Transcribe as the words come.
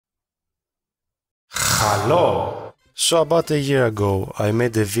Hello! So about a year ago I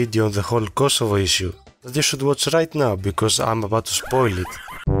made a video on the whole Kosovo issue that you should watch right now because I'm about to spoil it.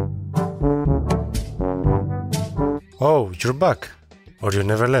 Oh, you're back? Or you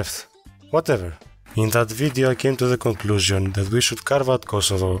never left? Whatever. In that video I came to the conclusion that we should carve out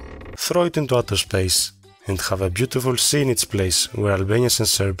Kosovo, throw it into outer space, and have a beautiful sea in its place where Albanians and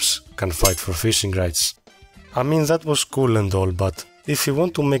Serbs can fight for fishing rights. I mean, that was cool and all, but if we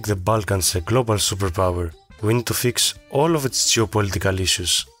want to make the Balkans a global superpower, we need to fix all of its geopolitical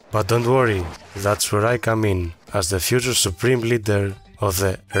issues. But don't worry, that's where I come in as the future supreme leader of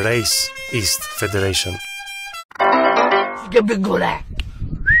the Race East Federation.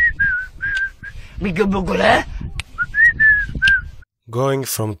 Going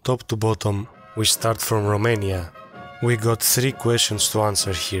from top to bottom, we start from Romania. We got 3 questions to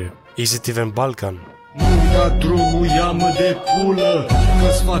answer here. Is it even Balkan? Nu-mi da drumul, ia-mă de pulă,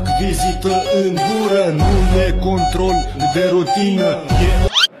 că-ți fac vizită în gură, nu e control de rutină.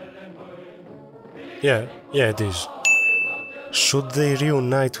 Yeah, it is. Should they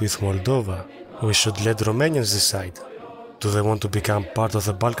reunite with Moldova? We should let Romanians decide. Do they want to become part of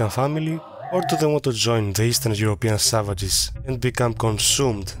the Balkan family? Or do they want to join the Eastern European savages and become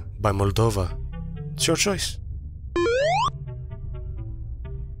consumed by Moldova? It's your choice.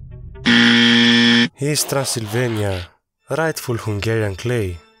 East Transylvania, rightful Hungarian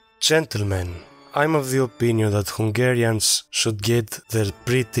clay. Gentlemen, I'm of the opinion that Hungarians should get their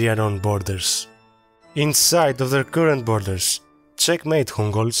pre-Trianon borders inside of their current borders. Checkmate,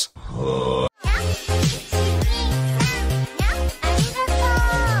 Hungols.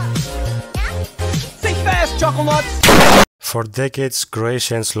 For decades,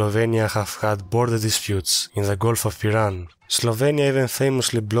 Croatia and Slovenia have had border disputes in the Gulf of Iran. Slovenia even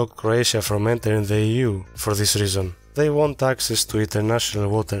famously blocked Croatia from entering the EU for this reason. They want access to international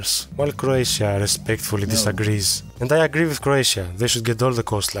waters, while Croatia respectfully disagrees. And I agree with Croatia, they should get all the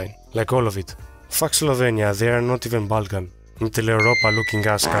coastline, like all of it. Fuck Slovenia, they are not even Balkan. Middle Europa looking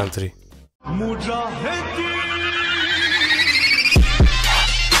ass country.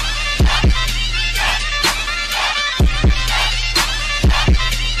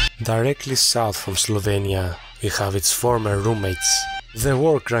 Directly south from Slovenia, we have its former roommates, the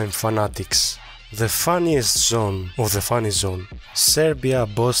war crime fanatics. The funniest zone of the funny zone. Serbia,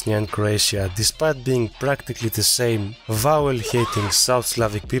 Bosnia and Croatia, despite being practically the same vowel-hating South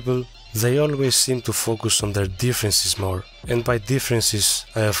Slavic people, they always seem to focus on their differences more. And by differences,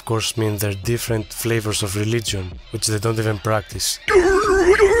 I of course mean their different flavors of religion, which they don't even practice.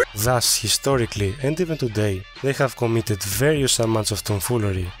 Thus, historically, and even today, they have committed various amounts of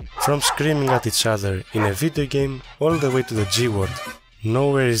tomfoolery, from screaming at each other in a video game all the way to the G-word.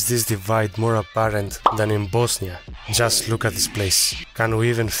 Nowhere is this divide more apparent than in Bosnia. Just look at this place. Can we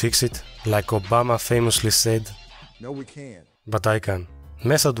even fix it? Like Obama famously said? No, we can't. But I can.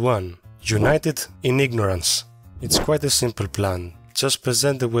 Method 1. United in ignorance. It's quite a simple plan. Just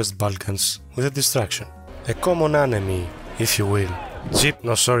present the West Balkans with a distraction. A common enemy, if you will.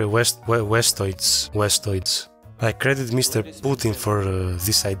 Westoids. I credit Mr. Putin for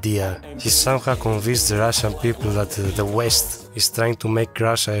this idea. He somehow convinced the Russian people that the West is trying to make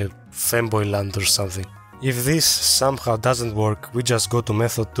Russia a femboy land or something. If this somehow doesn't work, we just go to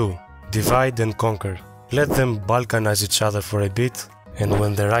method 2. Divide and conquer. Let them Balkanize each other for a bit, and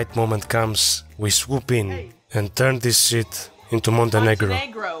when the right moment comes, we swoop in and turn this shit into Montenegro.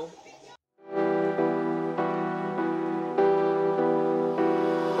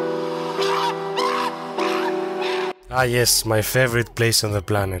 Ah yes, my favorite place on the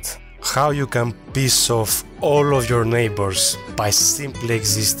planet. How you can piss off all of your neighbors by simply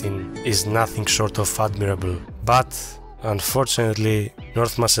existing is nothing short of admirable. But, unfortunately,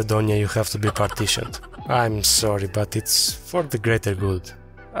 North Macedonia you have to be partitioned. I'm sorry, but it's for the greater good.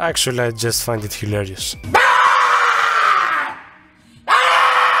 Actually, I just find it hilarious.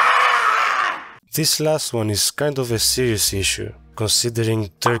 This last one is kind of a serious issue, considering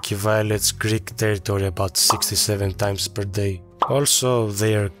Turkey violates Greek territory about 67 times per day. Also,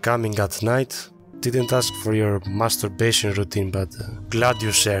 they are coming at night. Didn't ask for your masturbation routine, but glad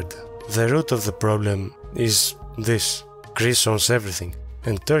you shared. The root of the problem is this. Greece owns everything,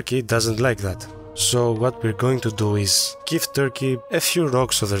 and Turkey doesn't like that. So what we're going to do is give Turkey a few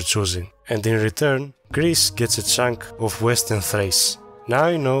rocks of their choosing, and in return, Greece gets a chunk of Western Thrace. Now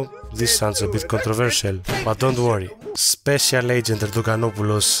I know this sounds a bit controversial, but don't worry. Special Agent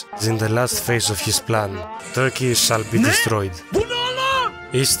Erdoganopoulos is in the last phase of his plan. Turkey shall be destroyed.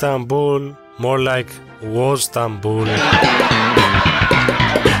 Istanbul, more like Wostambul.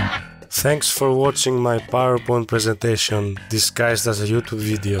 Thanks for watching my PowerPoint presentation disguised as a YouTube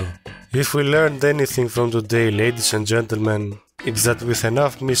video. If we learned anything from today, ladies and gentlemen, it's that with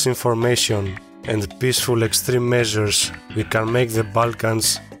enough misinformation and peaceful extreme measures, we can make the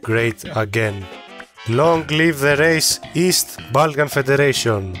Balkans great again. Long live the race East Balkan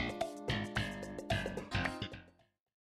Federation!